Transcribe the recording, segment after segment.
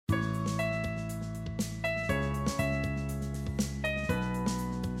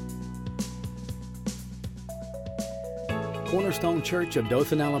Cornerstone Church of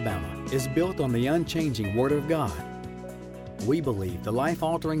Dothan, Alabama is built on the unchanging Word of God. We believe the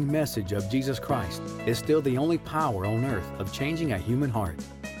life-altering message of Jesus Christ is still the only power on earth of changing a human heart.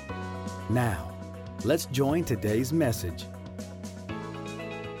 Now, let's join today's message.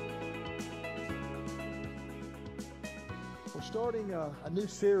 We're starting a new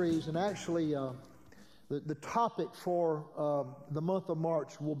series, and actually the topic for the month of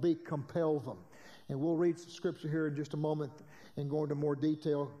March will be Compel Them. And we'll read some scripture here in just a moment and go into more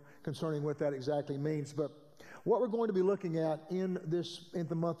detail concerning what that exactly means. But what we're going to be looking at in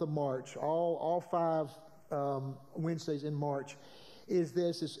the month of March, all 5 Wednesdays in March, is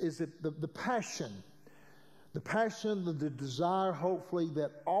the passion, the desire, hopefully,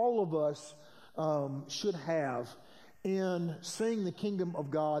 that all of us should have in seeing the kingdom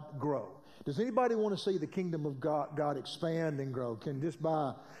of God grow. Does anybody want to see the kingdom of God expand and grow? Can just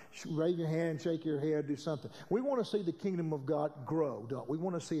raise your hand, shake your head, do something. We want to see the kingdom of God grow, don't we? We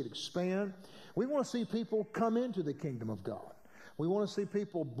want to see it expand. We want to see people come into the kingdom of God. We want to see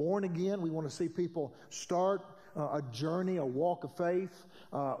people born again. We want to see people start a journey, a walk of faith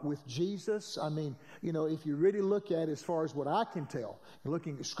with Jesus. I mean, you know, if you really look at it, as far as what I can tell,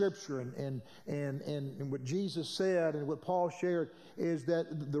 looking at Scripture and what Jesus said and what Paul shared, is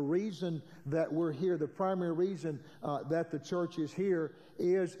that the reason that we're here, the primary reason that the church is here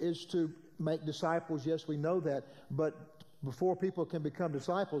is to make disciples. Yes, we know that, but before people can become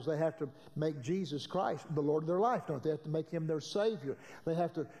disciples, they have to make Jesus Christ the Lord of their life, don't they? They have to make Him their Savior. They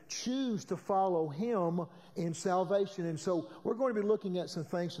have to choose to follow Him in salvation. And so we're going to be looking at some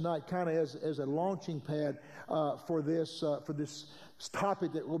things tonight, kind of as a launching pad for this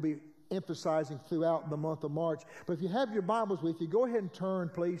topic that we'll be emphasizing throughout the month of March. But if you have your Bibles with you, go ahead and turn,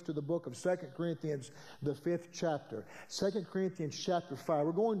 please, to the book of 2 Corinthians, the 5th chapter. 2 Corinthians chapter 5.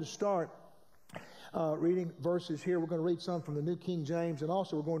 We're going to start reading verses here. We're going to read some from the New King James, and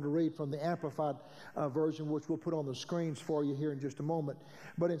also we're going to read from the Amplified version, which we'll put on the screens for you here in just a moment.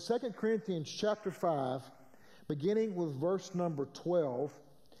 But in 2 Corinthians chapter 5, beginning with verse number 12,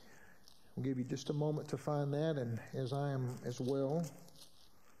 we'll give you just a moment to find that, and as I am as well.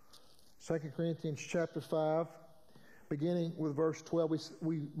 2 Corinthians chapter 5, beginning with verse 12,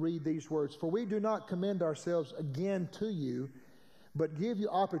 we read these words: "For we do not commend ourselves again to you, but give you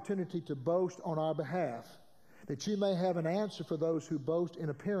opportunity to boast on our behalf, that you may have an answer for those who boast in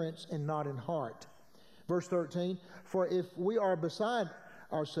appearance and not in heart." Verse 13, "For if we are beside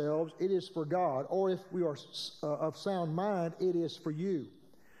ourselves, it is for God, or if we are of sound mind, it is for you."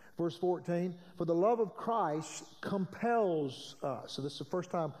 Verse 14, "For the love of Christ compels us." So this is the first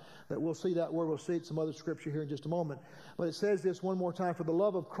time that we'll see that word. We'll see some other scripture here in just a moment. But it says this one more time: "For the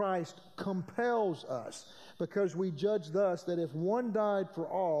love of Christ compels us, because we judge thus, that if one died for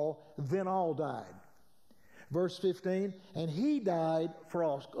all, then all died." Verse 15, "And He died for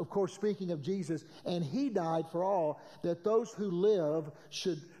all." Of course, speaking of Jesus, "and He died for all, that those who live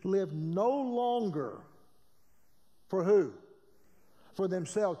should live no longer for who? For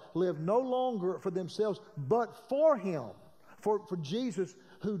themselves. Live no longer for themselves, but for Him." For Jesus,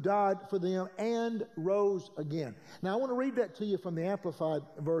 who died for them and rose again. Now, I want to read that to you from the Amplified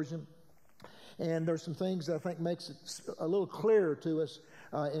version. And there's some things that I think makes it a little clearer to us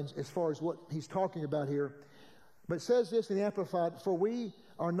as far as what he's talking about here. But it says this in the Amplified: "For we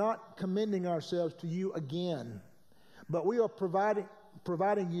are not commending ourselves to you again, but we are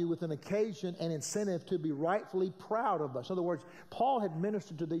providing you with an occasion and incentive to be rightfully proud of us." In other words, Paul had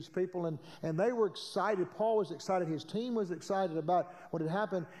ministered to these people, and they were excited. Paul was excited. His team was excited about what had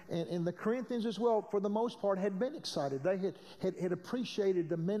happened. And the Corinthians as well, for the most part, had been excited. They had appreciated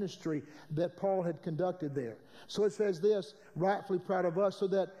the ministry that Paul had conducted there. So it says this: "Rightfully proud of us, so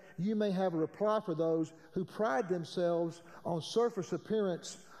that you may have a reply for those who pride themselves on surface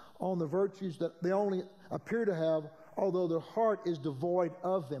appearance, on the virtues that they only appear to have, although their heart is devoid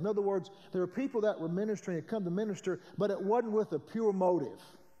of them." In other words, there are people that were ministering, had come to minister, but it wasn't with a pure motive.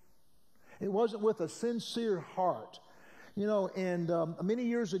 It wasn't with a sincere heart. You know, and many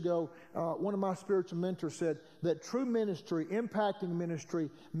years ago, one of my spiritual mentors said that true ministry, impacting ministry,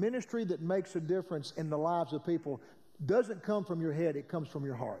 ministry that makes a difference in the lives of people, doesn't come from your head, it comes from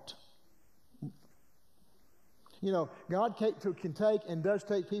your heart. You know, God can take and does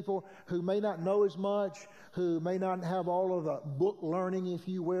take people who may not know as much, who may not have all of the book learning, if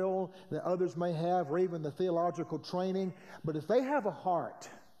you will, that others may have, or even the theological training. But if they have a heart,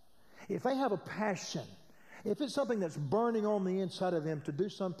 if they have a passion, if it's something that's burning on the inside of them to do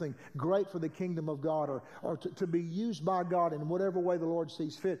something great for the kingdom of God, or to be used by God in whatever way the Lord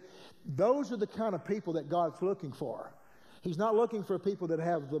sees fit, those are the kind of people that God's looking for. He's not looking for people that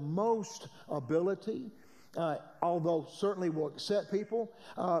have the most ability, although certainly will accept people,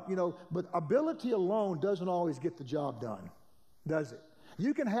 but ability alone doesn't always get the job done, does it?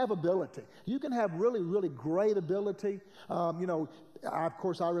 You can have ability. You can have really, really great ability. Of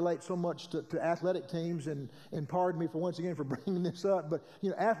course, I relate so much to athletic teams, and pardon me for once again for bringing this up, but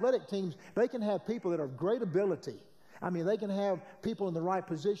athletic teams, they can have people that have great ability. I mean, they can have people in the right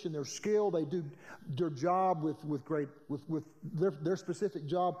position, their skill, they do their job with great, with their specific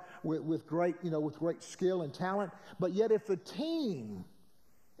job with great skill and talent. But yet if the team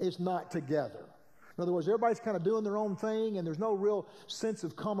is not together, in other words, everybody's kind of doing their own thing and there's no real sense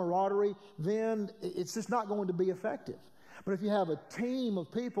of camaraderie, then it's just not going to be effective. But if you have a team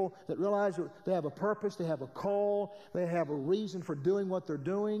of people that realize that they have a purpose, they have a call, they have a reason for doing what they're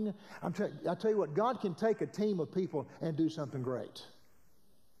doing, I tell you what, God can take a team of people and do something great.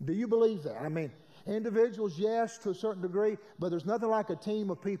 Do you believe that? I mean, individuals, yes, to a certain degree, but there's nothing like a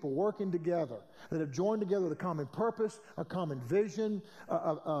team of people working together that have joined together with a common purpose, a common vision,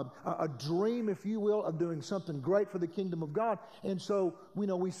 a dream, if you will, of doing something great for the kingdom of God. And so,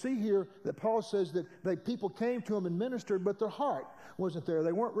 we see here that Paul says that people came to him and ministered, but their heart wasn't there.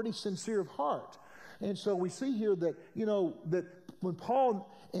 They weren't really sincere of heart. And so we see here that, that when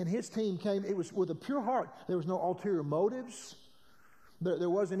Paul and his team came, it was with a pure heart. There was no ulterior motives.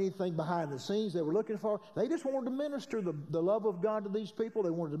 There wasn't anything behind the scenes they were looking for. They just wanted to minister the love of God to these people. They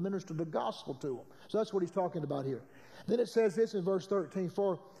wanted to minister the gospel to them. So that's what he's talking about here. Then it says this in verse 13,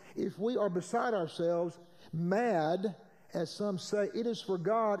 "For if we are beside ourselves, mad, as some say, it is for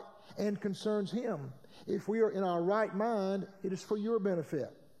God and concerns him. If we are in our right mind, it is for your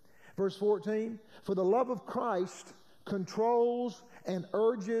benefit." Verse 14, "For the love of Christ controls and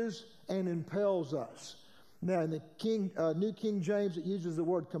urges and impels us." Now, in the New King James, it uses the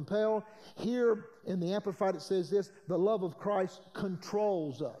word compel. Here in the Amplified, it says this: the love of Christ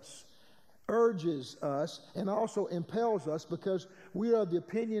controls us, urges us, and also impels us, because we are of the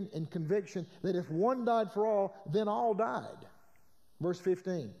opinion and conviction that if one died for all, then all died. Verse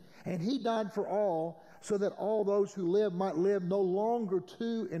 15, "And he died for all, so that all those who live might live no longer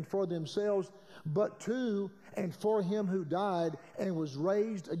to and for themselves, but to and for him who died and was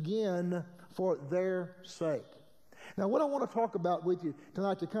raised again for their sake." Now, what I want to talk about with you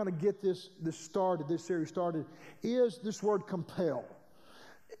tonight to kind of get this series started, is this word compel.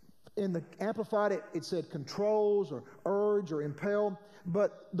 In the Amplified, it said controls or urge or impel,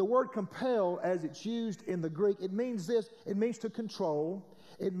 but the word compel, as it's used in the Greek, it means this: it means to control,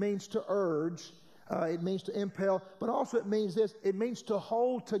 it means to urge, it means to impel, but also it means this: it means to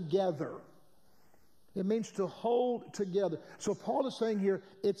hold together. It means to hold together. So Paul is saying here,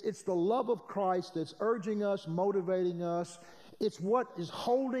 it's the love of Christ that's urging us, motivating us. It's what is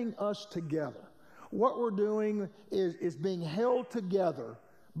holding us together. What we're doing is being held together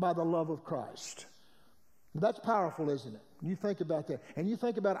by the love of Christ. That's powerful, isn't it? You think about that. And you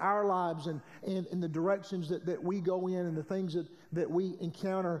think about our lives and the directions that we go in and the things that we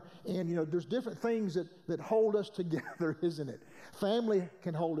encounter. And, there's different things that hold us together, isn't it? Family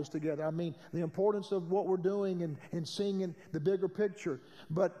can hold us together. I mean, the importance of what we're doing and seeing the bigger picture.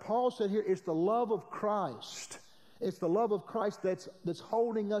 But Paul said here, it's the love of Christ. It's the love of Christ that's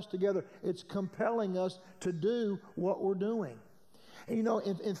holding us together. It's compelling us to do what we're doing. And,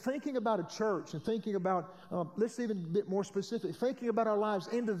 in thinking about a church and thinking about, let's even a bit more specific, thinking about our lives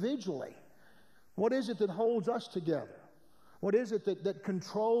individually, what is it that holds us together? What is it that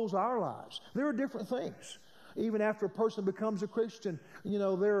controls our lives? There are different things. Even after a person becomes a Christian,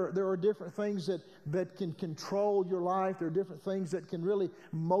 there are different things that can control your life. There are different things that can really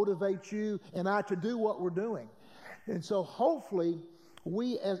motivate you and I to do what we're doing. And so hopefully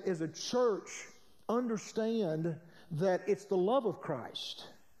we as a church understand that it's the love of Christ.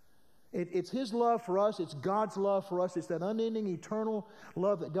 It's his love for us. It's God's love for us. It's that unending, eternal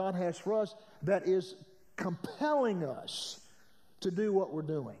love that God has for us that is compelling us to do what we're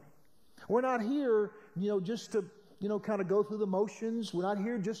doing. We're not here, just to, kind of go through the motions. We're not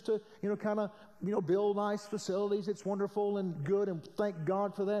here just to, kind of, build nice facilities. It's wonderful and good, and thank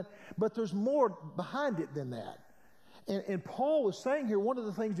God for that. But there's more behind it than that. And Paul was saying here, one of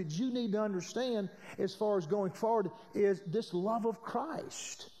the things that you need to understand as far as going forward is this love of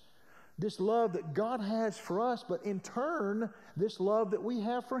Christ. This love that God has for us, but in turn, this love that we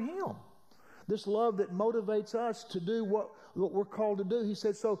have for him. This love that motivates us to do what we're called to do. He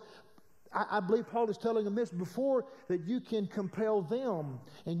said, so I believe Paul is telling them this: before that you can compel them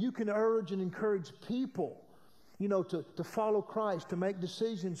and you can urge and encourage people, to follow Christ, to make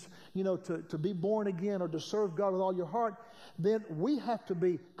decisions, to be born again or to serve God with all your heart, then we have to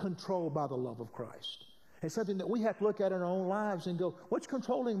be controlled by the love of Christ. It's something that we have to look at in our own lives and go, what's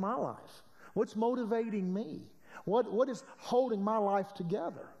controlling my life? What's motivating me? What is holding my life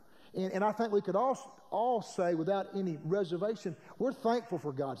together? And I think we could all say without any reservation, we're thankful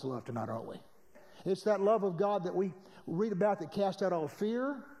for God's love tonight, aren't we? It's that love of God that we read about that casts out all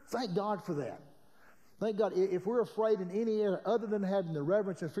fear. Thank God for that. Thank God. If we're afraid in any area other than having the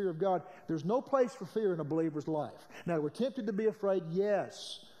reverence and fear of God, there's no place for fear in a believer's life. Now, we're tempted to be afraid,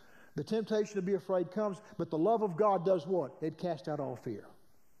 yes. The temptation to be afraid comes, but the love of God does what? It casts out all fear.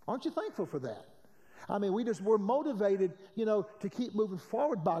 Aren't you thankful for that? I mean, we're motivated, to keep moving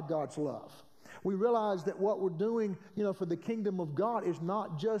forward by God's love. We realize that what we're doing, for the kingdom of God is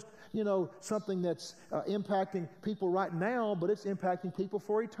not just, something that's impacting people right now, but it's impacting people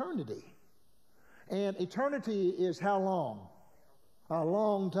for eternity. And eternity is how long? A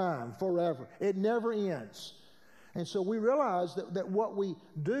long time, forever. It never ends. And so we realize that what we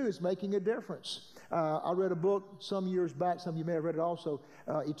do is making a difference. I read a book some years back, some of you may have read it also,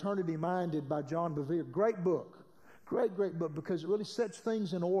 Eternity Minded by John Bevere. Great book. Great book, because it really sets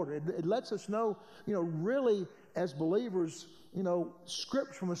things in order. It lets us know, really as believers,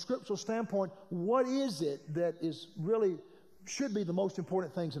 from a scriptural standpoint, what is it that is really should be the most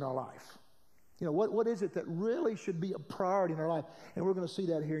important things in our life? What is it that really should be a priority in our life? And we're going to see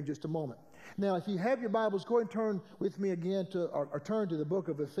that here in just a moment. Now, if you have your Bibles, go ahead and turn with me again or turn to the book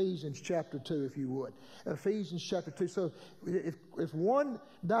of Ephesians chapter 2, if you would. Ephesians chapter 2. So if one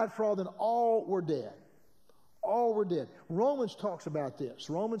died for all, then all were dead. All were dead. Romans talks about this.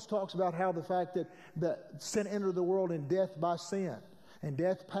 Romans talks about how the fact that sin entered the world and death by sin. And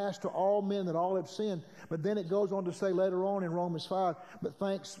death passed to all men, that all have sinned. But then it goes on to say later on in Romans 5, but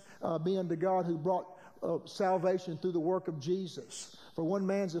thanks be unto God who brought salvation through the work of Jesus. For one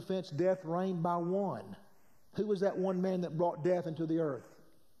man's offense, death reigned by one. Who was that one man that brought death into the earth?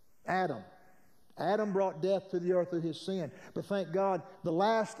 Adam. Adam brought death to the earth through his sin. But thank God, the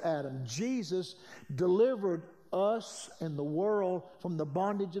last Adam, Jesus, delivered us and the world from the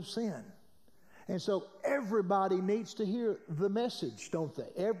bondage of sin. And so everybody needs to hear the message, don't they?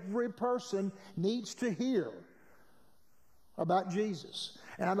 Every person needs to hear about Jesus.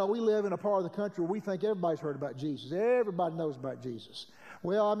 And I know we live in a part of the country where we think everybody's heard about Jesus. Everybody knows about Jesus.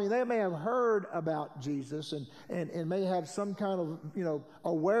 Well, I mean, they may have heard about Jesus and may have some kind of,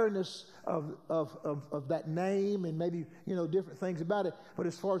 awareness of that name and maybe, different things about it. But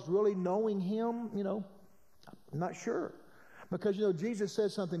as far as really knowing him, I'm not sure. Because, Jesus said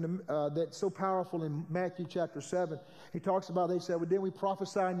something that's so powerful in Matthew chapter 7. He talks about, they said, well, didn't we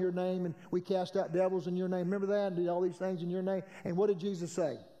prophesy in your name and we cast out devils in your name? Remember that? And did all these things in your name? And what did Jesus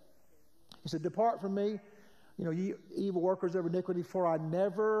say? He said, depart from me, ye evil workers of iniquity, for I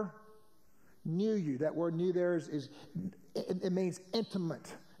never knew you. That word knew there it means intimate.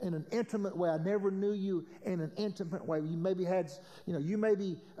 In an intimate way. I never knew you in an intimate way. You maybe had,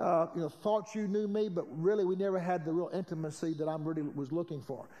 thought you knew me, but really we never had the real intimacy that I really was looking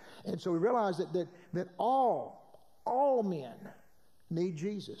for. And so we realized that all men need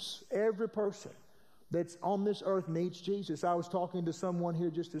Jesus. Every person that's on this earth needs Jesus. I was talking to someone here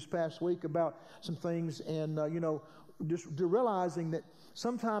just this past week about some things, and just realizing that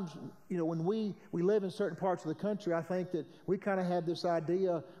sometimes, when we live in certain parts of the country, I think that we kind of have this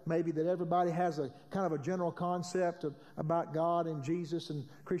idea maybe that everybody has a kind of a general concept about God and Jesus and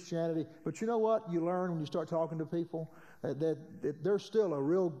Christianity. But you know what? You learn when you start talking to people that there's still a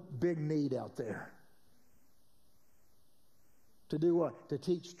real big need out there. To do what? To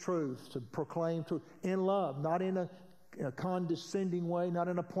teach truth, to proclaim truth in love, not in a condescending way, not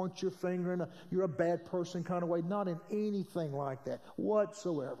in a point your finger and you're a bad person kind of way, not in anything like that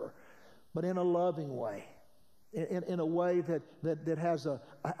whatsoever, but in a loving way, in a way that has a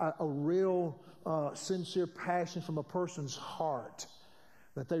real sincere passion from a person's heart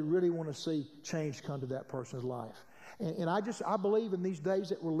that they really want to see change come to that person's life. And I believe in these days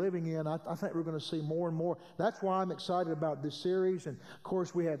that we're living in, I think we're going to see more and more. That's why I'm excited about this series. And of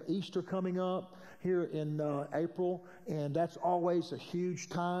course, we have Easter coming up here in April, and that's always a huge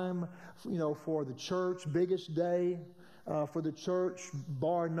time, for the church, biggest day for the church,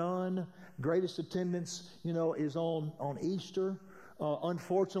 bar none. Greatest attendance, is on Easter.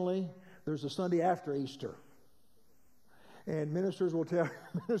 Unfortunately, there's a Sunday after Easter. And ministers will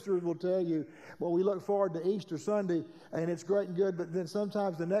tell you, well, we look forward to Easter Sunday, and it's great and good, but then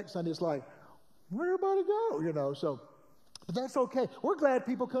sometimes the next Sunday it's like, where'd everybody go? So, but that's okay. We're glad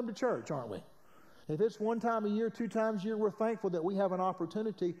people come to church, aren't we? If it's one time a year, 2 times a year, we're thankful that we have an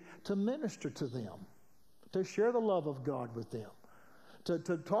opportunity to minister to them, to share the love of God with them, to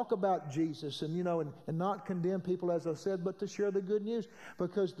talk about Jesus and, and not condemn people, as I said, but to share the good news.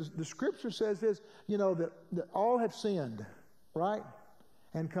 Because the Scripture says this, that all have sinned, right?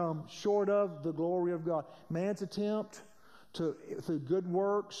 and come short of the glory of God. Man's attempt through good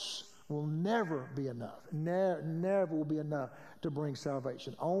works will never be enough. Never will be enough to bring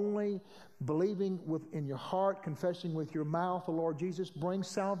salvation. Only believing in your heart, confessing with your mouth the Lord Jesus brings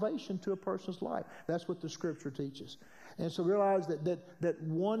salvation to a person's life. That's what the Scripture teaches. And so realize that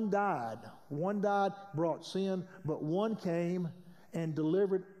one died, brought sin, but one came and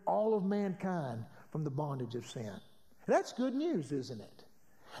delivered all of mankind from the bondage of sin. That's good news, isn't it?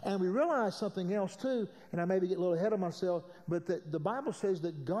 And we realize something else too, and I maybe get a little ahead of myself, but that the Bible says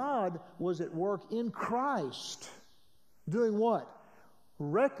that God was at work in Christ, doing what?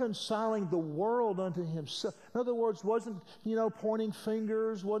 Reconciling the world unto himself. In other words, wasn't, pointing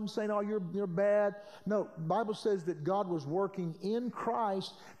fingers, wasn't saying, oh, you're bad. No, the Bible says that God was working in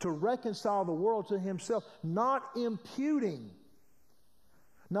Christ to reconcile the world to himself, not imputing,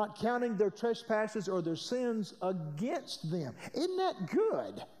 not counting their trespasses or their sins against them. Isn't that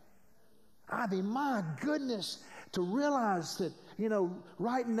good? I mean, my goodness, to realize that,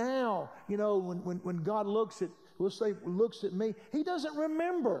 right now, when God looks at me, he doesn't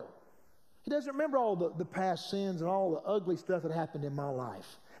remember. He doesn't remember all the past sins and all the ugly stuff that happened in my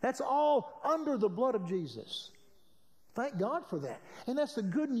life. That's all under the blood of Jesus. Thank God for that. And that's the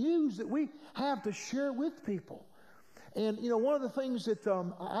good news that we have to share with people. And, one of the things that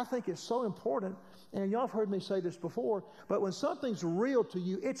I think is so important, and y'all have heard me say this before, but when something's real to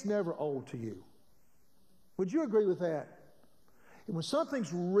you, it's never old to you. Would you agree with that? When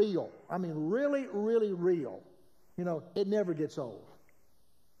something's real, I mean really, really real, it never gets old.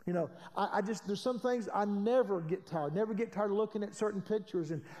 There's some things I never get tired of looking at certain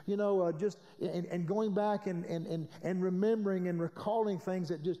pictures and, and going back and remembering and recalling things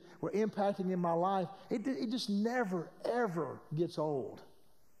that just were impacting in my life. It just never, ever gets old.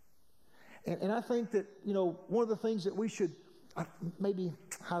 And I think that, one of the things that we should maybe,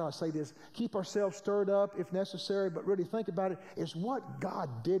 how do I say this, keep ourselves stirred up if necessary, but really think about it, is what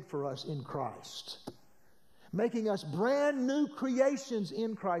God did for us in Christ. Making us brand new creations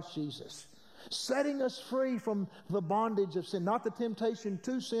in Christ Jesus. Setting us free from the bondage of sin. Not the temptation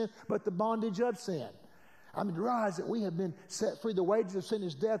to sin, but the bondage of sin. I mean, realize that we have been set free. The wages of sin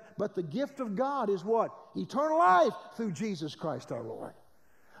is death, but the gift of God is what? Eternal life through Jesus Christ our Lord.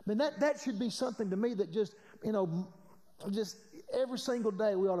 I mean, that should be something to me that just, just every single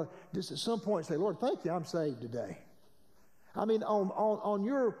day we ought to just at some point say, Lord, thank you, I'm saved today. I mean, on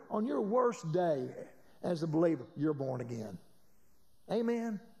your worst day, as a believer, you're born again.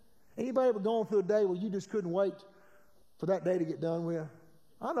 Amen. Anybody ever gone through a day where you just couldn't wait for that day to get done with?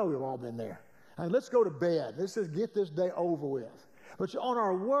 I know we've all been there. I mean, let's go to bed. Let's just get this day over with. But on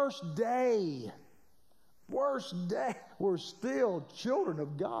our worst day, we're still children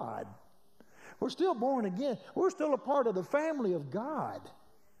of God. We're still born again. We're still a part of the family of God.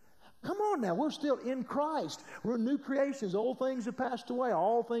 Come on now, we're still in Christ. We're new creations. Old things have passed away.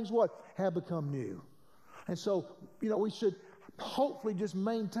 All things what? Have become new. And so, we should hopefully just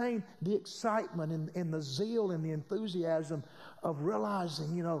maintain the excitement and the zeal and the enthusiasm of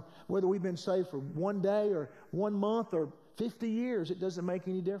realizing, whether we've been saved for one day or 1 month or 50 years, it doesn't make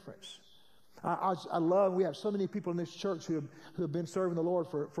any difference. I love, we have so many people in this church who have been serving the Lord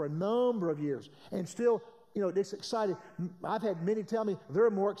for a number of years and still, it's excited. I've had many tell me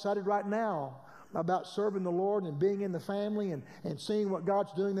they're more excited right now about serving the Lord and being in the family and seeing what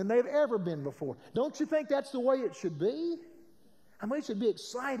God's doing than they've ever been before. Don't you think that's the way it should be? I mean, we should be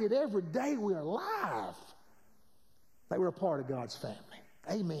excited every day we're alive that we're a part of God's family.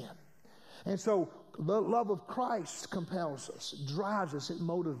 Amen. And so the love of Christ compels us, drives us, it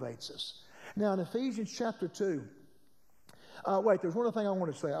motivates us. Now in Ephesians chapter 2, there's one other thing I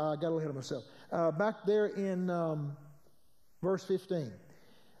want to say. I got a little ahead of myself. Back there in verse 15.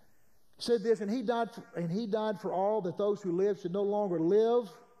 Said this, and he died for all, that those who live should no longer live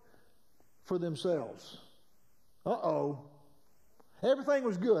for themselves. Everything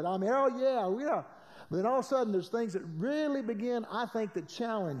was good. I mean, yeah. But then all of a sudden, there's things that really begin, I think, that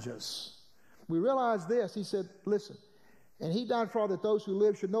challenge us. We realize this. He said, listen, and he died for all, that those who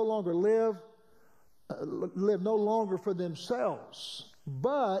live should no longer live no longer for themselves,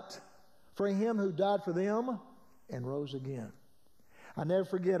 but for him who died for them and rose again. I never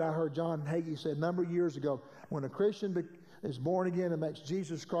forget, I heard John Hagee say a number of years ago, when a Christian is born again and makes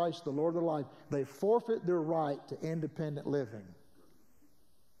Jesus Christ the Lord of their life, they forfeit their right to independent living.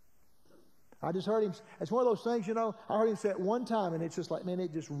 I just heard him, it's one of those things, I heard him say it one time, and it's just like, man,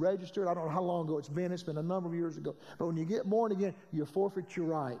 it just registered. I don't know how long ago it's been a number of years ago. But when you get born again, you forfeit your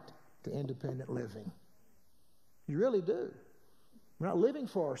right to independent living. You really do. We're not living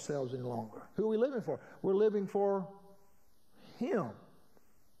for ourselves any longer. Who are we living for? We're living for Him.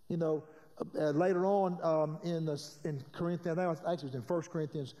 You know, later on in Corinthians, I think it was in 1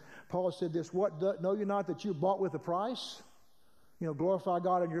 Corinthians, Paul said this, know you not that you bought with a price? You know, glorify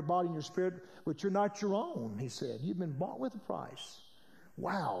God in your body and your spirit, but you're not your own, he said. You've been bought with a price.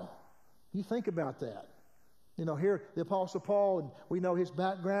 Wow. You think about that. You know, here the Apostle Paul, and we know his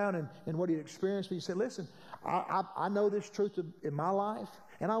background and what he experienced. But he said, listen, I know this truth in my life,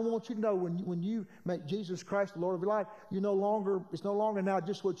 and I want you to know when you make Jesus Christ the Lord of your life, it's no longer now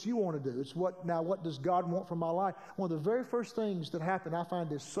just what you want to do. It's what does God want from my life? One of the very first things that happened, I find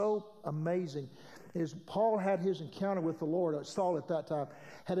this so amazing, is Paul had his encounter with the Lord. Saul at that time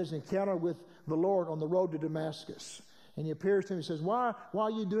had his encounter with the Lord on the road to Damascus. And he appears to him and says, why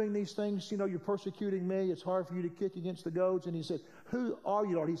are you doing these things? You know, you're persecuting me. It's hard for you to kick against the goads. And he said, who are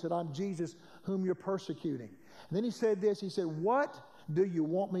you, Lord? He said, I'm Jesus whom you're persecuting. And then he said this. He said, what do you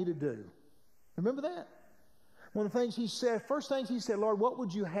want me to do? Remember that? One of the things he said, first things he said, Lord, what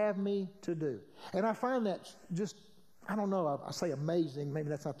would you have me to do? And I find that just, I don't know, I say amazing. Maybe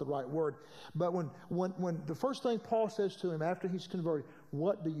that's not the right word. But when the first thing Paul says to him after he's converted,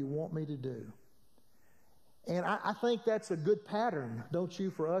 what do you want me to do? And I think that's a good pattern, don't you,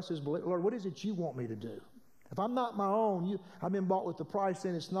 for us as believers? Lord, what is it you want me to do? If I'm not my own, I've been bought with the price,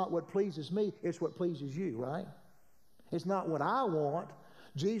 then it's not what pleases me, it's what pleases you, right? It's not what I want.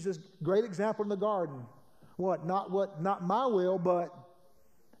 Jesus, great example in the garden. Not my will, but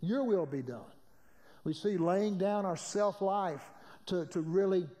your will be done. We see laying down our self-life to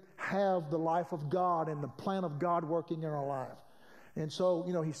really have the life of God and the plan of God working in our life. And so,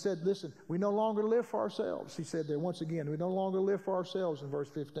 he said, listen, we no longer live for ourselves. He said there once again, we no longer live for ourselves in verse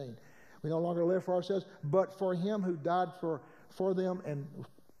 15. We no longer live for ourselves, but for him who died for them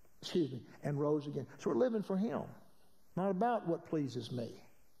and rose again. So we're living for him. Not about what pleases me.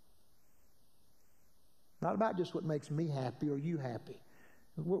 Not about just what makes me happy or you happy.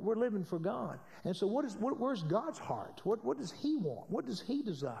 We're living for God. And so where's God's heart? What does he want? What does he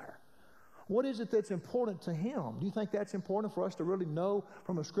desire? What is it that's important to him? Do you think that's important for us to really know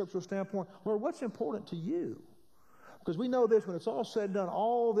from a scriptural standpoint? Lord, what's important to you? Because we know this, when it's all said and done,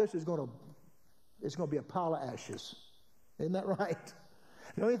 all this is going to be a pile of ashes. Isn't that right?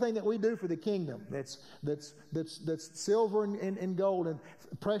 The only thing that we do for the kingdom that's silver and gold and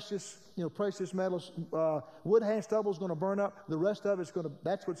precious metals, wood, hay, and stubble is going to burn up. The rest of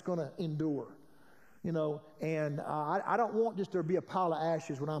that's what's going to endure. And I don't want just there to be a pile of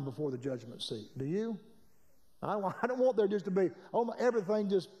ashes when I'm before the judgment seat. Do you? I don't want there just to be, everything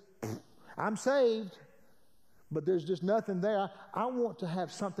just, I'm saved, but there's just nothing there. I want to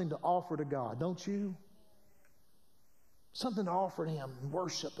have something to offer to God, don't you? Something to offer to him,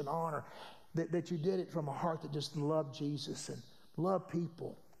 worship and honor, that you did it from a heart that just loved Jesus and loved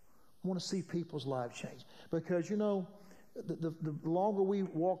people. I want to see people's lives change. Because, the longer we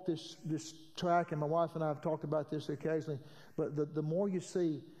walk this track, and my wife and I have talked about this occasionally, but the more you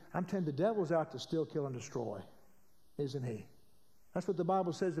see, I'm telling you, the devil's out to steal, kill, and destroy, isn't he? That's what the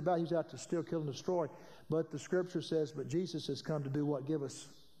Bible says about he's out to steal, kill, and destroy. But the scripture says, but Jesus has come to do what? Give us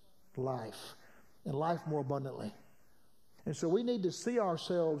life, and life more abundantly. And so we need to see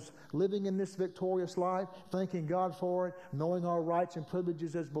ourselves living in this victorious life, thanking God for it, knowing our rights and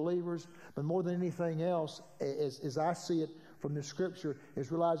privileges as believers. But more than anything else, as I see it from the scripture,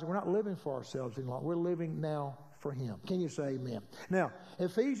 is realizing we're not living for ourselves any longer. We're living now for him. Can you say amen? Now,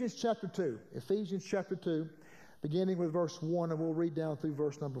 Ephesians chapter 2, beginning with verse 1, and we'll read down through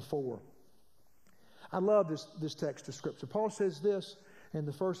verse number 4. I love this text of scripture. Paul says this in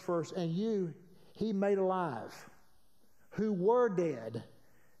the first verse, and you he made alive, who were dead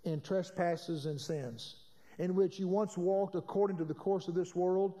in trespasses and sins, in which you once walked according to the course of this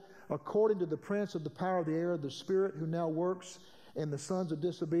world, according to the prince of the power of the air, the spirit who now works in the sons of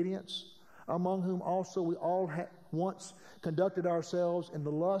disobedience, among whom also we all once conducted ourselves in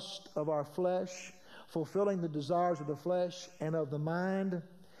the lust of our flesh, fulfilling the desires of the flesh and of the mind,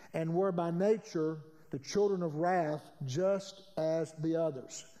 and were by nature the children of wrath, just as the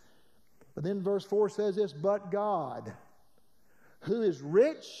others. But then verse 4 says this, but God, who is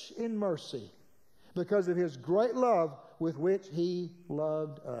rich in mercy, because of his great love with which he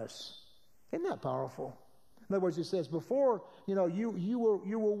loved us. Isn't that powerful? In other words, he says, before, you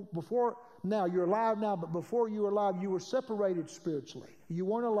were before, now you're alive now, but before you were alive, you were separated spiritually. You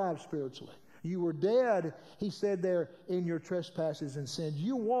weren't alive spiritually. You were dead, he said there, in your trespasses and sins.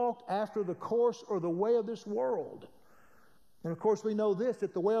 You walked after the course or the way of this world. And of course, we know this,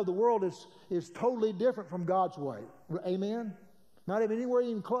 that the way of the world is totally different from God's way. Amen? Not even anywhere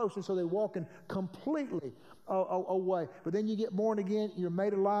even close, and so they're walking completely away. But then you get born again, you're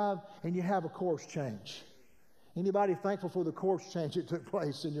made alive, and you have a course change. Anybody thankful for the course change that took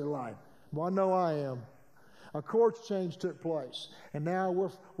place in your life? Well, I know I am. A course change took place. And now we're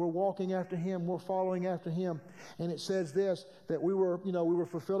walking after Him. We're following after Him. And it says this, that we were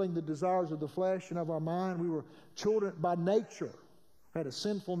fulfilling the desires of the flesh and of our mind. We were children by nature. Had a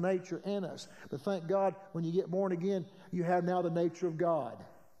sinful nature in us. But thank God, when you get born again, you have now the nature of God.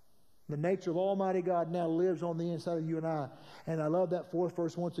 The nature of Almighty God now lives on the inside of you and I. And I love that fourth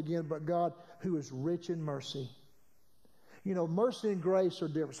verse once again. But God, who is rich in mercy. You know, mercy and grace are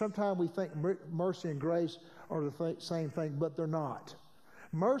different. Sometimes we think mercy and grace are the same thing, but they're not.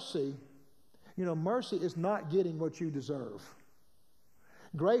 Mercy is not getting what you deserve.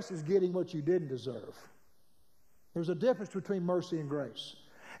 Grace is getting what you didn't deserve. There's a difference between mercy and grace.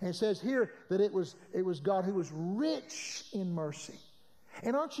 And it says here that it was God who was rich in mercy.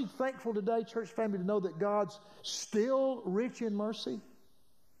 And aren't you thankful today, church family, to know that God's still rich in mercy?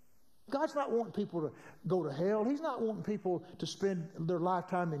 God's not wanting people to go to hell. He's not wanting people to spend their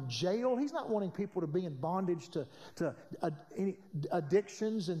lifetime in jail. He's not wanting people to be in bondage to any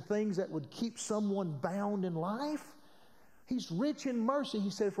addictions and things that would keep someone bound in life. He's rich in mercy.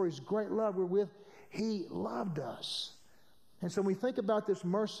 He said, for His great love wherewith He loved us. And so when we think about this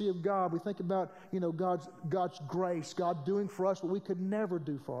mercy of God, we think about, God's grace, God doing for us what we could never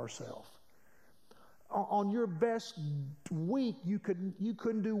do for ourselves. On your best week, you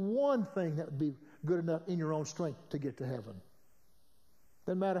couldn't do one thing that would be good enough in your own strength to get to heaven.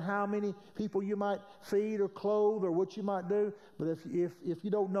 Doesn't matter how many people you might feed or clothe or what you might do, but if you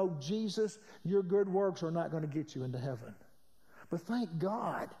don't know Jesus, your good works are not going to get you into heaven. But thank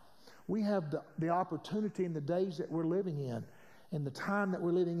God, we have the opportunity in the days that we're living in, and the time that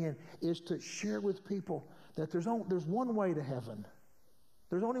we're living in, is to share with people that there's one way to heaven.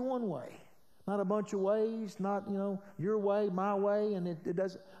 There's only one way. Not a bunch of ways, not, your way, my way, and it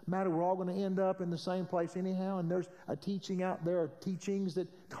doesn't matter. We're all going to end up in the same place anyhow, and there's a teaching out there, teachings that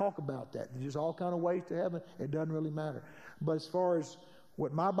talk about that. There's all kind of ways to heaven. It doesn't really matter. But as far as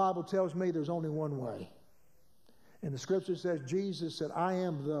what my Bible tells me, there's only one way. And the Scripture says, Jesus said, I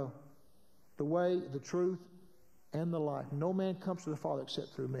am the way, the truth, and the life. No man comes to the Father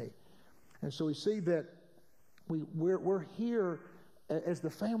except through me. And so we see that we're here as the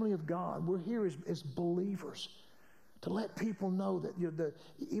family of God. We're here as believers to let people know that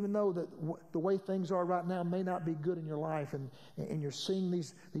even though the way things are right now may not be good in your life, and you're seeing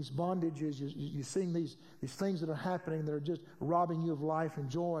these bondages, you're seeing these things that are happening that are just robbing you of life and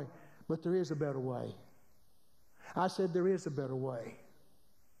joy, but there is a better way. I said there is a better way.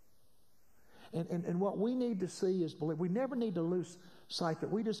 And what we need to see is believe. We never need to lose sight that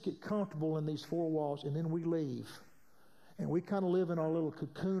we just get comfortable in these four walls and then we leave. And we kind of live in our little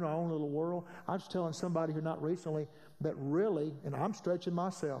cocoon, our own little world. I was telling somebody here not recently that really, and I'm stretching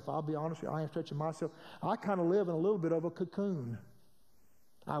myself, I'll be honest with you, I am stretching myself. I kind of live in a little bit of a cocoon.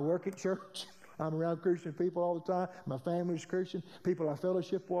 I work at church. I'm around Christian people all the time. My family's Christian. People I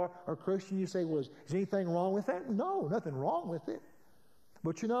fellowship with are Christian. You say, well, is anything wrong with that? No, nothing wrong with it.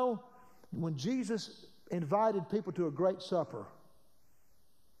 But when Jesus invited people to a great supper,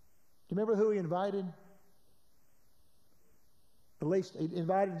 do you remember who He invited? At least He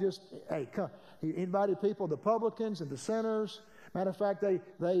invited come. He invited people, the publicans and the sinners. Matter of fact, they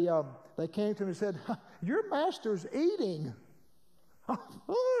came to Him and said, your master's eating.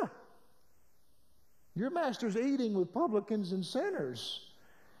 Your master's eating with publicans and sinners.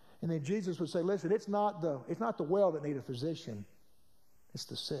 And then Jesus would say, listen, it's not the well that need a physician. It's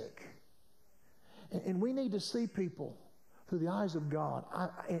the sick. And we need to see people through the eyes of God.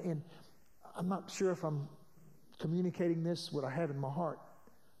 And I'm not sure if I'm communicating this, what I have in my heart.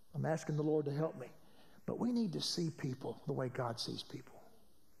 I'm asking the Lord to help me. But we need to see people the way God sees people.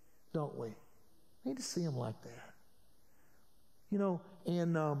 Don't we? We need to see them like that.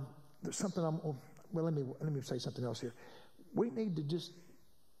 And there's something let me say something else here. We need to just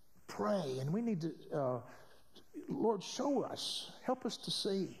pray, and we need to, Lord, show us, help us to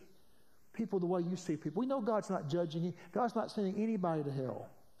see people the way you see people. We know God's not judging. God's not sending anybody to hell.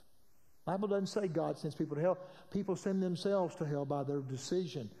 The Bible doesn't say God sends people to hell. People send themselves to hell by their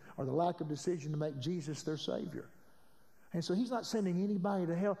decision or the lack of decision to make Jesus their Savior. And so He's not sending anybody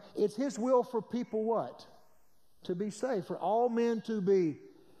to hell. It's His will for people what? To be saved. For all men to be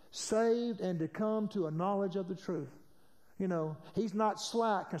saved and to come to a knowledge of the truth. He's not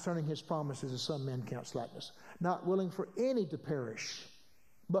slack concerning His promises, as some men count slackness. Not willing for any to perish.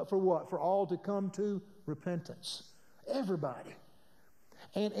 But for what? For all to come to repentance. Everybody.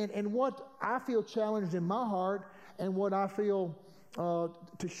 And what I feel challenged in my heart, and what I feel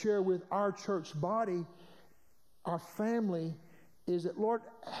to share with our church body, our family, is that, Lord,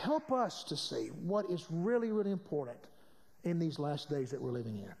 help us to see what is really, really important in these last days that we're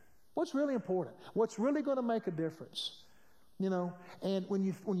living in. What's really important? What's really going to make a difference? You know, and when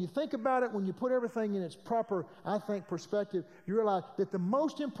you think about it, when you put everything in its proper, I think, perspective, you realize that the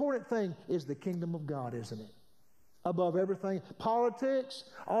most important thing is the kingdom of God, isn't it? Above everything. Politics,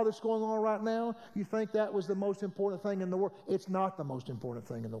 all that's going on right now, you think that was the most important thing in the world. It's not the most important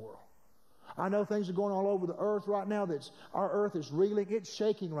thing in the world. I know things are going all over the earth right now. Our earth is reeling. It's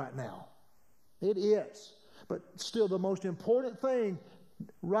shaking right now. It is. But still, the most important thing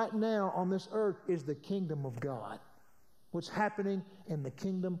right now on this earth is the kingdom of God. What's happening in the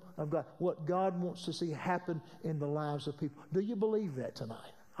kingdom of God. What God wants to see happen in the lives of people. Do you believe that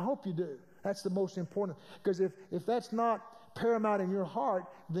tonight? I hope you do. That's the most important. Because if that's not paramount in your heart,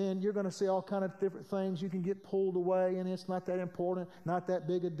 then you're going to see all kind of different things. You can get pulled away, and it's not that important, not that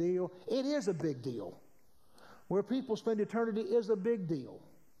big a deal. It is a big deal. Where people spend eternity is a big deal.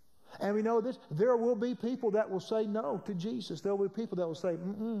 And we know this. There will be people that will say no to Jesus. There will be people that will say,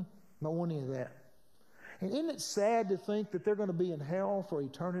 don't want any of that. And isn't it sad to think that they're going to be in hell for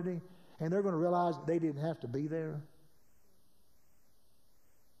eternity, and they're going to realize that they didn't have to be there?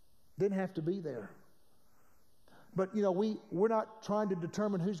 Didn't have to be there. But, you know, we're not trying to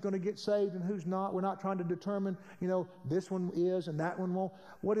determine who's going to get saved and who's not. We're not trying to determine, you know, this one is and that one won't.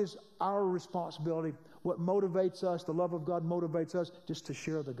 What is our responsibility? What motivates us, the love of God motivates us, just to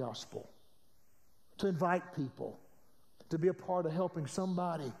share the gospel, to invite people, to be a part of helping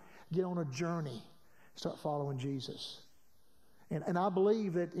somebody get on a journey, start following Jesus. And I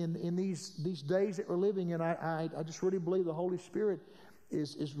believe that in these days that we're living in, I just really believe the Holy Spirit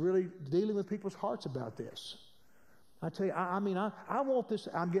is really dealing with people's hearts about this. I tell you, I mean, I want this,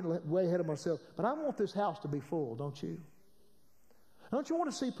 I'm getting way ahead of myself, but I want this house to be full, don't you? Don't you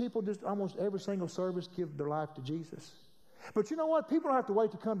want to see people just almost every single service give their life to Jesus? But you know what? People don't have to wait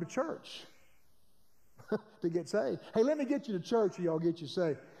to come to church to get saved. Hey, let me get you to church and y'all get you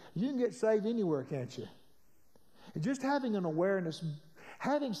saved. You can get saved anywhere, can't you? And just having an awareness,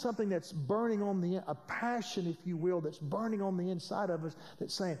 having something that's burning on a passion, if you will, that's burning on the inside of us,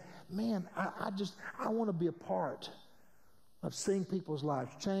 that's saying, man, I want to be a part of seeing people's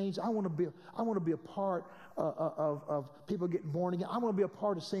lives change. I want to be a part of people getting born again. I want to be a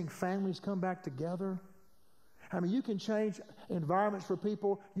part of seeing families come back together. I mean, you can change environments for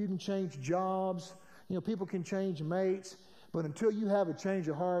people. You can change jobs. You know, people can change mates. But until you have a change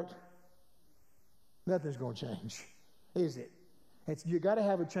of heart, nothing's going to change, is it? You got to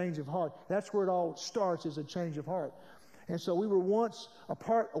have a change of heart. That's where it all starts, is a change of heart. And so we were once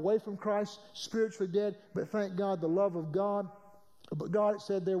apart, away from Christ, spiritually dead, but thank God, the love of God. But God, it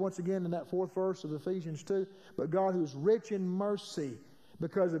said there once again in that 4th verse of Ephesians 2, but God who's rich in mercy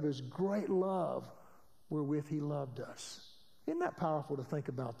because of his great love wherewith he loved us. Isn't that powerful to think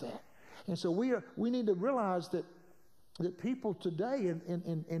about that? And so we need to realize that people today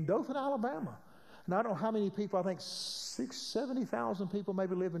in Dothan, Alabama, and I don't know how many people, I think 70,000 people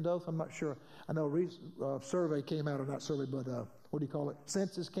maybe live in Dothan, I'm not sure. I know a survey came out, or not survey, but what do you call it?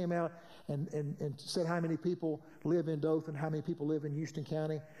 Census came out and said how many people live in Dothan, how many people live in Houston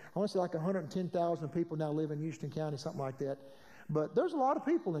County. I want to say like 110,000 people now live in Houston County, something like that. But there's a lot of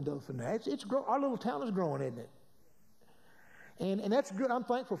people in Dothan now. Our little town is growing, isn't it? And that's good. I'm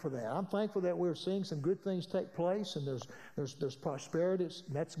thankful for that. I'm thankful that we're seeing some good things take place, and there's prosperity.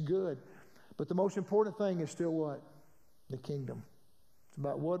 That's good. But the most important thing is still what? The kingdom. It's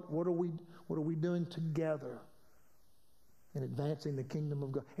about what are we doing together in advancing the kingdom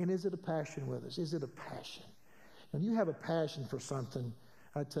of God? And is it a passion with us? Is it a passion? When you have a passion for something,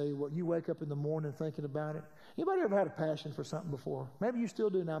 I tell you what, you wake up in the morning thinking about it. Anybody ever had a passion for something before? Maybe you still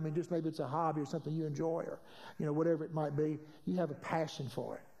do now. I mean, just maybe it's a hobby or something you enjoy, or, you know, whatever it might be. You have a passion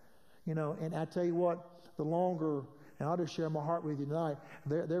for it. You know, and I tell you what, the longer, and I'll just share my heart with you tonight,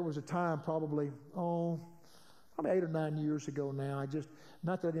 there was a time probably 8 or 9 years ago now,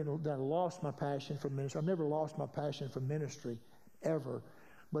 not that I lost my passion for ministry. I've never lost my passion for ministry, ever.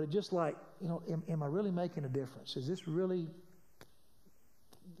 But it's just like, you know, am I really making a difference? Is this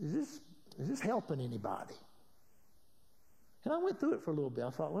helping anybody? And I went through it for a little bit.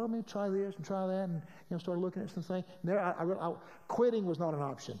 I thought, well, let me try this and try that, and, you know, started looking at some things. Quitting was not an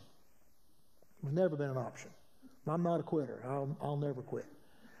option. It's never been an option. I'm not a quitter. I'll never quit.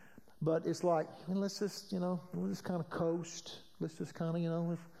 But it's like, let's just, you know, we'll just kind of coast. Let's just kind of, you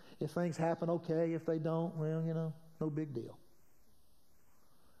know, if things happen, okay. If they don't, well, you know, no big deal.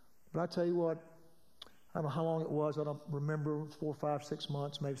 But I tell you what, I don't know how long it was. I don't remember, 4, 5, 6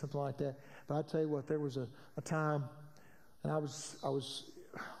 months, maybe something like that. But I tell you what, there was a time, and I don't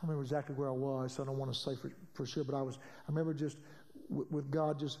remember exactly where I was, so I don't want to say for sure, but I remember just with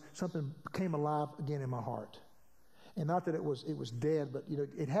God, just something came alive again in my heart. And not that it was dead, but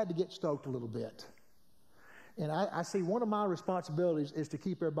it had to get stoked a little bit. And I see one of my responsibilities is to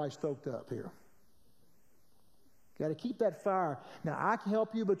keep everybody stoked up here. Got to keep that fire. Now, I can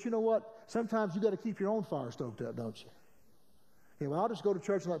help you, but you know what? Sometimes you got to keep your own fire stoked up, don't you? Yeah, well, I'll just go to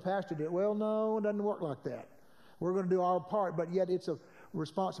church and let Pastor do it. Well, no, it doesn't work like that. We're going to do our part, but yet it's a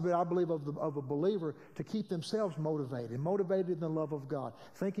responsibility, I believe, of a believer to keep themselves motivated in the love of God,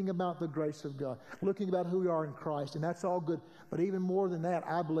 thinking about the grace of God, looking about who we are in Christ, and that's all good. But even more than that,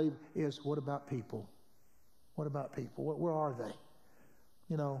 I believe, is what about people? What about people? Where are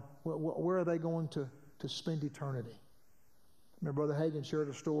they? Where are they going to spend eternity? Remember, Brother Hagin shared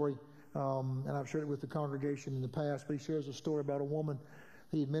a story, and I've shared it with the congregation in the past, but he shares a story about a woman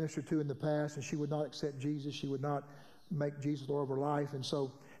he had ministered to in the past, and she would not accept Jesus. She would not make Jesus Lord of her life, and so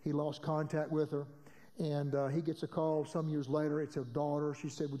he lost contact with her. And he gets a call some years later. It's her daughter. She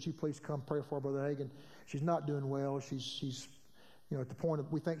said, "Would you please come pray for her, Brother Hagin? She's not doing well. She's at the point of,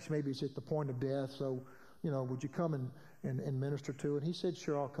 we think maybe it's at the point of death. So, would you come and minister to her?" And he said,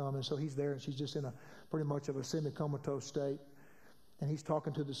 "Sure, I'll come." And so he's there, and she's just in a pretty much of a semi-comatose state. And he's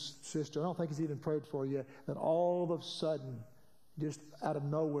talking to the sister. I don't think he's even prayed for her yet. Then all of a sudden, just out of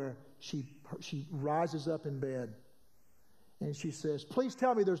nowhere, she rises up in bed. And she says, "Please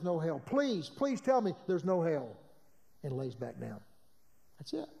tell me there's no hell. Please tell me there's no hell." And lays back down.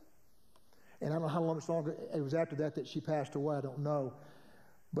 That's it. And I don't know how much longer it was after that she passed away. I don't know.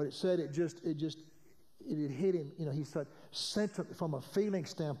 But it said it hit him. He said, from a feeling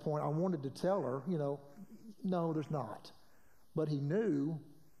standpoint, I wanted to tell her, no, there's not. But he knew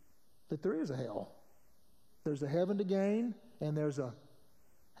that there is a hell. There's a heaven to gain, and there's a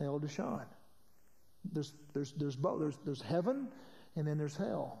hell to shine. There's both. There's heaven, and then there's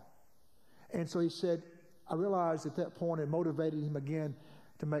hell. And so he said, I realized at that point it motivated him again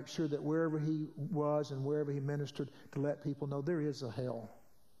to make sure that wherever he was and wherever he ministered, to let people know there is a hell.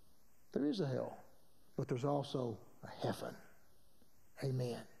 There is a hell, but there's also a heaven.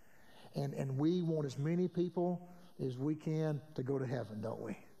 Amen. And we want as many people as we can to go to heaven, don't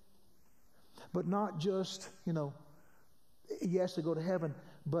we? But not just, yes, to go to heaven,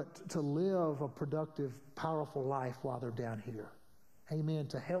 but to live a productive, powerful life while they're down here. Amen.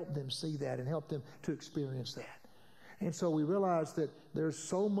 To help them see that and help them to experience that. And so we realize that there's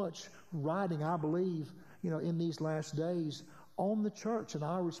so much riding, I believe, in these last days on the church and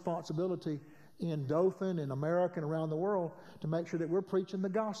our responsibility in Dothan and America and around the world to make sure that we're preaching the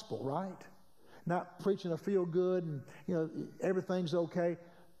gospel, right? Not preaching a feel good and, everything's okay.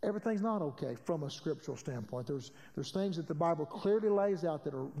 Everything's not okay from a scriptural standpoint. There's things that the Bible clearly lays out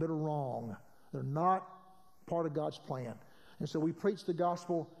that are wrong. They're not part of God's plan. And so we preach the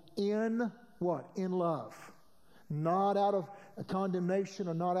gospel in what? In love. Not out of condemnation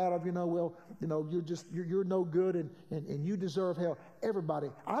or not out of, you're no good and you deserve hell. Everybody,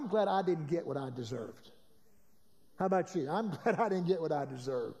 I'm glad I didn't get what I deserved. How about you? I'm glad I didn't get what I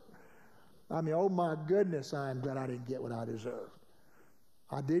deserved. I mean, oh my goodness, I'm glad I didn't get what I deserved.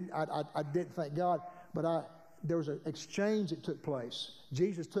 I didn't thank God, but there was an exchange that took place.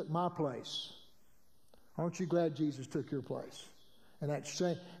 Jesus took my place. Aren't you glad Jesus took your place? And that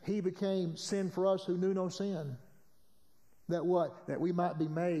exchange, he became sin for us who knew no sin. That what? That we might be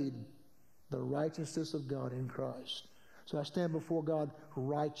made the righteousness of God in Christ. So I stand before God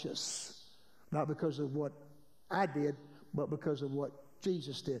righteous, not because of what I did, but because of what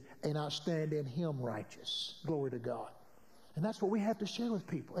Jesus did. And I stand in him righteous. Glory to God. And that's what we have to share with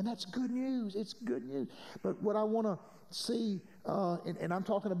people. And that's good news. It's good news. But what I want to see, and I'm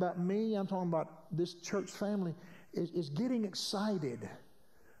talking about me, I'm talking about this church family, is getting excited.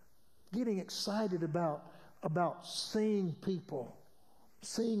 Getting excited about seeing people.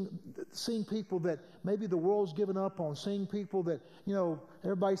 Seeing people that maybe the world's given up on. Seeing people that,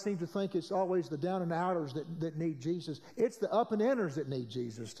 everybody seems to think it's always the down and outers that need Jesus. It's the up and inners that need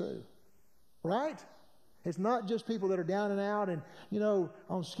Jesus too. Right? It's not just people that are down and out and,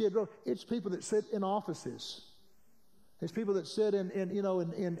 on Skid Row. It's people that sit in offices. It's people that sit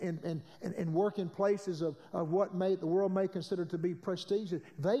in work in places of what the world may consider to be prestigious.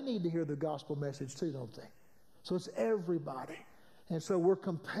 They need to hear the gospel message too, don't they? So it's everybody. And so we're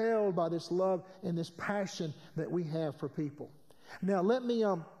compelled by this love and this passion that we have for people. Now let me,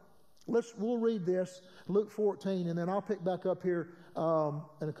 we'll read this, Luke 14, and then I'll pick back up here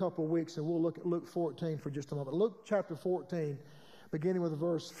in a couple of weeks, and we'll look at Luke 14 for just a moment. Luke chapter 14, beginning with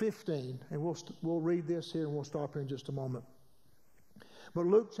verse 15, and we'll read this here, and we'll stop here in just a moment. But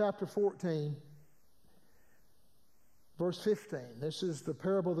Luke chapter 14, verse 15, this is the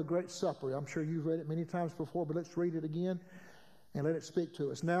parable of the Great Supper. I'm sure you've read it many times before, but let's read it again. and let it speak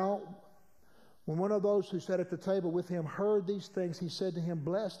to us. Now, when one of those who sat at the table with him heard these things, he said to him,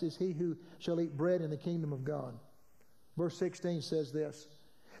 blessed is he who shall eat bread in the kingdom of God. Verse 16 says this.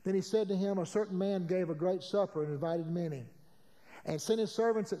 Then he said to him, a certain man gave a great supper and invited many, and sent his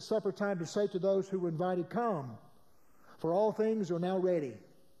servants at supper time to say to those who were invited, come, for all things are now ready.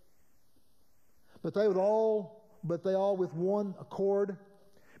 But they all with one accord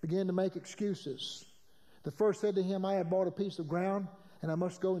began to make excuses. The first said to him, I have bought a piece of ground, and I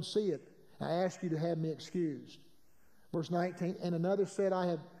must go and see it. I ask you to have me excused. Verse 19, and another said, I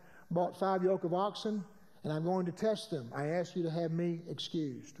have bought 5 yoke of oxen, and I'm going to test them. I ask you to have me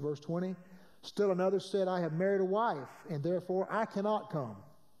excused. Verse 20, still another said, I have married a wife, and therefore I cannot come.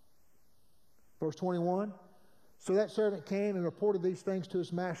 Verse 21, so that servant came and reported these things to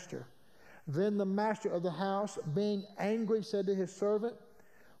his master. Then the master of the house, being angry, said to his servant,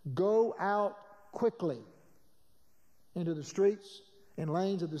 go out quickly into the streets and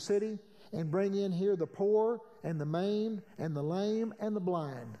lanes of the city, and bring in here the poor and the maimed and the lame and the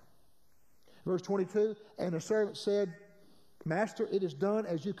blind. Verse 22, and the servant said, Master, it is done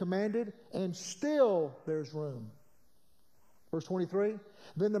as you commanded, and still there's room. Verse 23,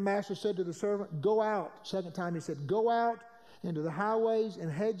 then the master said to the servant, go out. Second time he said, go out into the highways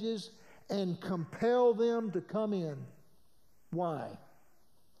and hedges and compel them to come in. Why?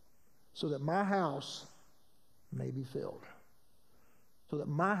 So that my house may be filled. So that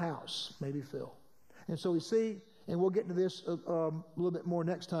my house may be filled. And so we see, and we'll get into this a little bit more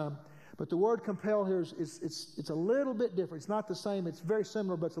next time, but the word compel here it's a little bit different. It's not the same. It's very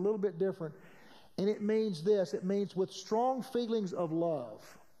similar, but it's a little bit different. And it means this. It means with strong feelings of love.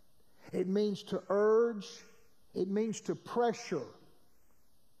 It means to urge. It means to pressure.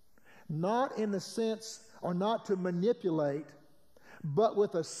 Not in the sense, or not to manipulate, but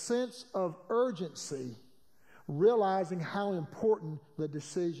with a sense of urgency, realizing how important the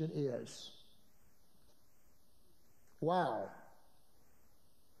decision is. Wow.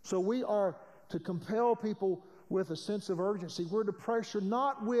 So we are to compel people with a sense of urgency. We're to pressure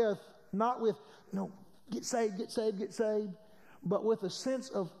not with get saved, but with a sense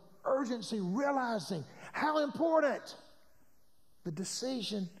of urgency, realizing how important the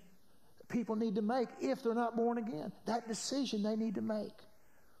decision people need to make if they're not born again. That decision they need to make.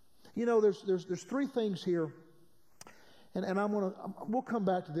 You know, there's 3 things here. And we'll come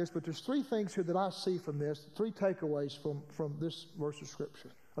back to this, but there's 3 things here that I see from this, 3 takeaways from this verse of Scripture,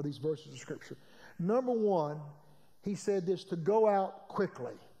 or these verses of Scripture. Number 1, he said this, to go out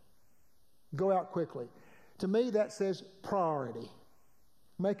quickly. Go out quickly. To me, that says priority.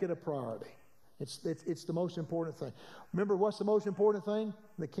 Make it a priority. It's the most important thing. Remember, what's the most important thing?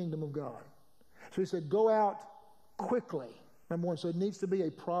 The kingdom of God. So he said, go out quickly. Number 1, so it needs to be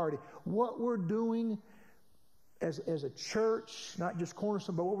a priority. What we're doing as a church, not just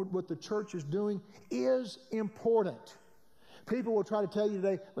Cornerstone, but what the church is doing is important. People will try to tell you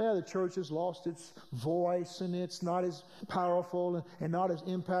today, well, the church has lost its voice and it's not as powerful and not as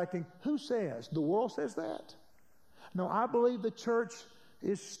impacting. Who says? The world says that? No, I believe the church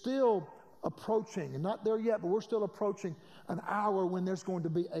is still approaching, and not there yet, but we're still approaching an hour when there's going to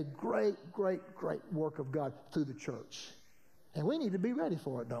be a great, great, great work of God through the church. And we need to be ready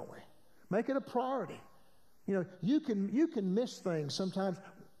for it, don't we? Make it a priority. You know, you can miss things sometimes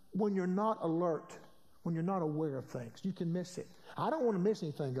when you're not alert, when you're not aware of things. You can miss it. I don't want to miss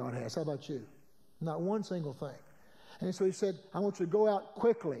anything God has. How about you? Not one single thing. And so he said, I want you to go out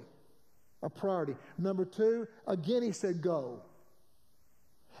quickly. A priority. Number 2, again he said go.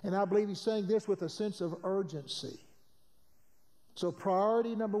 And I believe he's saying this with a sense of urgency. So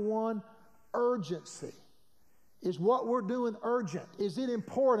priority number 1, urgency. Is what we're doing urgent? Is it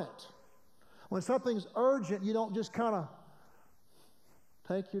important? When something's urgent, you don't just kind of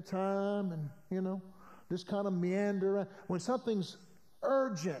take your time and, just kind of meander around. When something's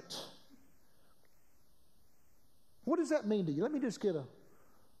urgent, what does that mean to you? Let me just get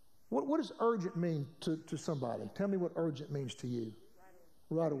what does urgent mean to somebody? Tell me what urgent means to you.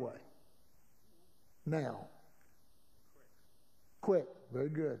 Right away. Now. Quick. Very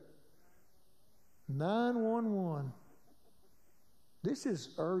good. 911. This is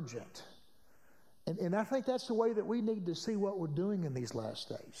urgent. And I think that's the way that we need to see what we're doing in these last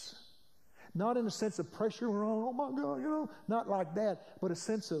days. Not in a sense of pressure, oh my God, not like that, but a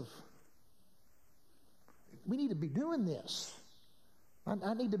sense of, we need to be doing this.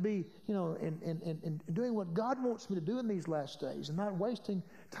 I need to be, in doing what God wants me to do in these last days and not wasting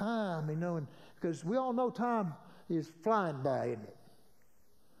time, and because we all know time is flying by, isn't it?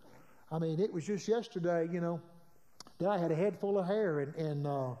 I mean, it was just yesterday, that I had a head full of hair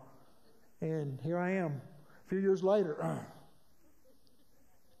and here I am a few years later.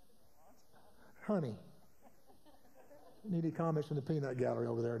 Honey. Any comments from the peanut gallery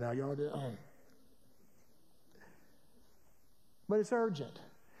over there now? Y'all do? But it's urgent.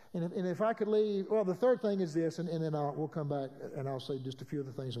 And if I could leave, well, the third thing is this, and then we'll come back and I'll say just a few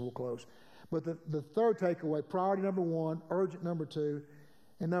other things and we'll close. But the third takeaway, priority number 1, urgent number 2,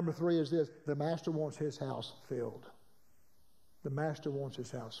 and number 3 is this: the master wants his house filled. The master wants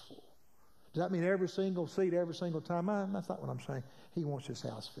his house full. Does that mean every single seat, every single time? That's not what I'm saying. He wants his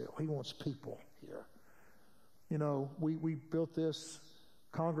house filled. He wants people here. You know, we built this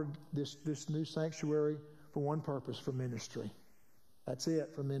new sanctuary for one purpose, for ministry. That's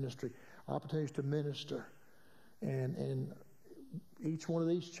it, for ministry. Opportunities to minister. And each one of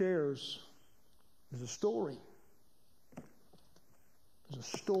these chairs is a story. There's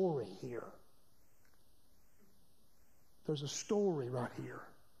a story here. There's a story right here.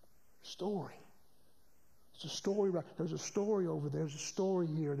 Story. There's a story right. There's a story over there. There's a story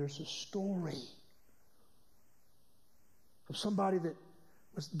here. There's a story of somebody that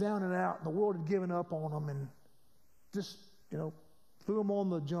was down and out, and the world had given up on them and just, threw them on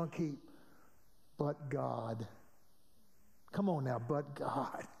the junk heap. But God. Come on now, but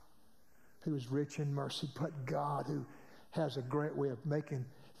God, who is rich in mercy, but God, who has a great way of making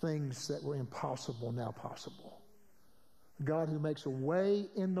things that were impossible now possible. God who makes a way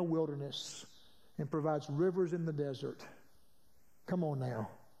in the wilderness and provides rivers in the desert. Come on now.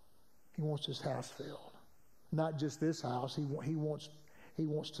 He wants his house filled. Not just this house. He wants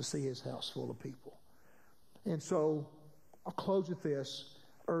to see his house full of people. And so I'll close with this: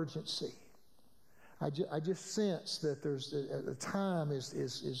 urgency. I just sense that there's the time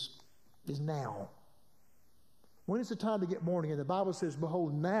is now. When is the time to get born again? The Bible says,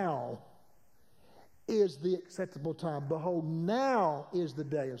 behold, now is the acceptable time. Behold, now is the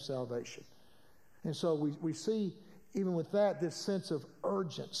day of salvation. And so we see, even with that, this sense of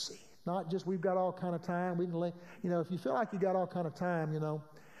urgency. Not just we've got all kind of time. We can if you feel like you got all kind of time,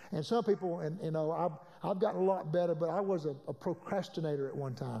 and some people, I've gotten a lot better, but I was a procrastinator at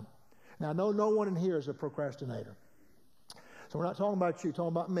one time. Now, I know no one in here is a procrastinator. So we're not talking about you, talking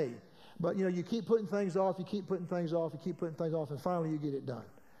about me. But, you keep putting things off, you keep putting things off, and finally you get it done.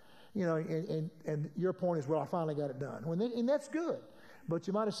 And your point is, well, I finally got it done. And that's good. But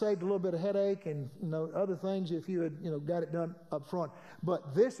you might have saved a little bit of headache and, other things if you had, got it done up front.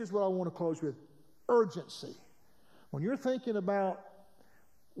 But this is what I want to close with: urgency. When you're thinking about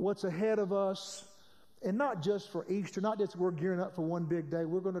what's ahead of us, and not just for Easter, not just we're gearing up for one big day.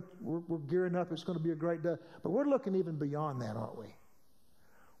 We're gearing up. It's going to be a great day. But we're looking even beyond that, aren't we?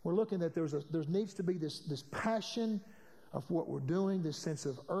 We're looking that there needs to be this passion of what we're doing, this sense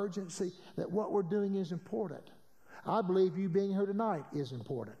of urgency, that what we're doing is important. I believe you being here tonight is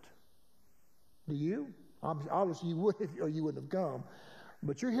important. Do you? Obviously you would, or you wouldn't have come.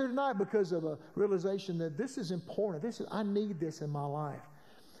 But you're here tonight because of a realization that this is important. I need this in my life.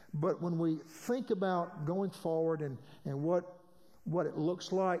 But when we think about going forward and what it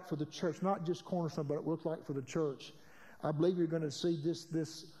looks like for the church, not just Cornerstone, but it looks like for the church, I believe you're going to see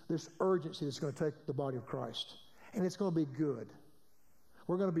this urgency that's going to take the body of Christ, and it's going to be good.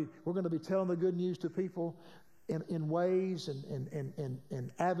 We're going to be telling the good news to people in ways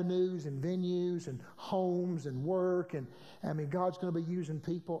and avenues and venues and homes and work, and God's going to be using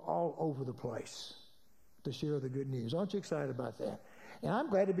people all over the place to share the good news. Aren't you excited about that? And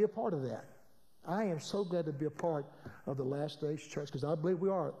I'm glad to be a part of that. I am so glad to be a part of the Last Days Church, because I believe we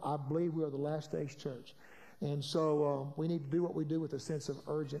are. I believe we are the Last Days Church. And so we need to do what we do with a sense of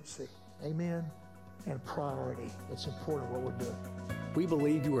urgency. Amen? And priority. It's important what we're doing. We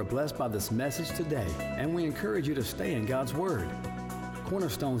believe you are blessed by this message today, and we encourage you to stay in God's Word.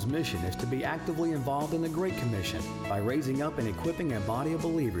 Cornerstone's mission is to be actively involved in the Great Commission by raising up and equipping a body of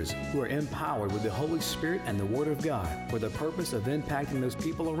believers who are empowered with the Holy Spirit and the Word of God for the purpose of impacting those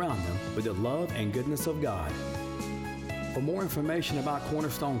people around them with the love and goodness of God. For more information about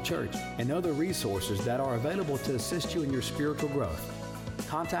Cornerstone Church and other resources that are available to assist you in your spiritual growth,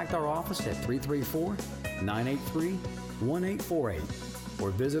 contact our office at 334-983-1848 or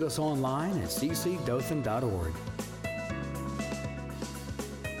visit us online at ccdothan.org.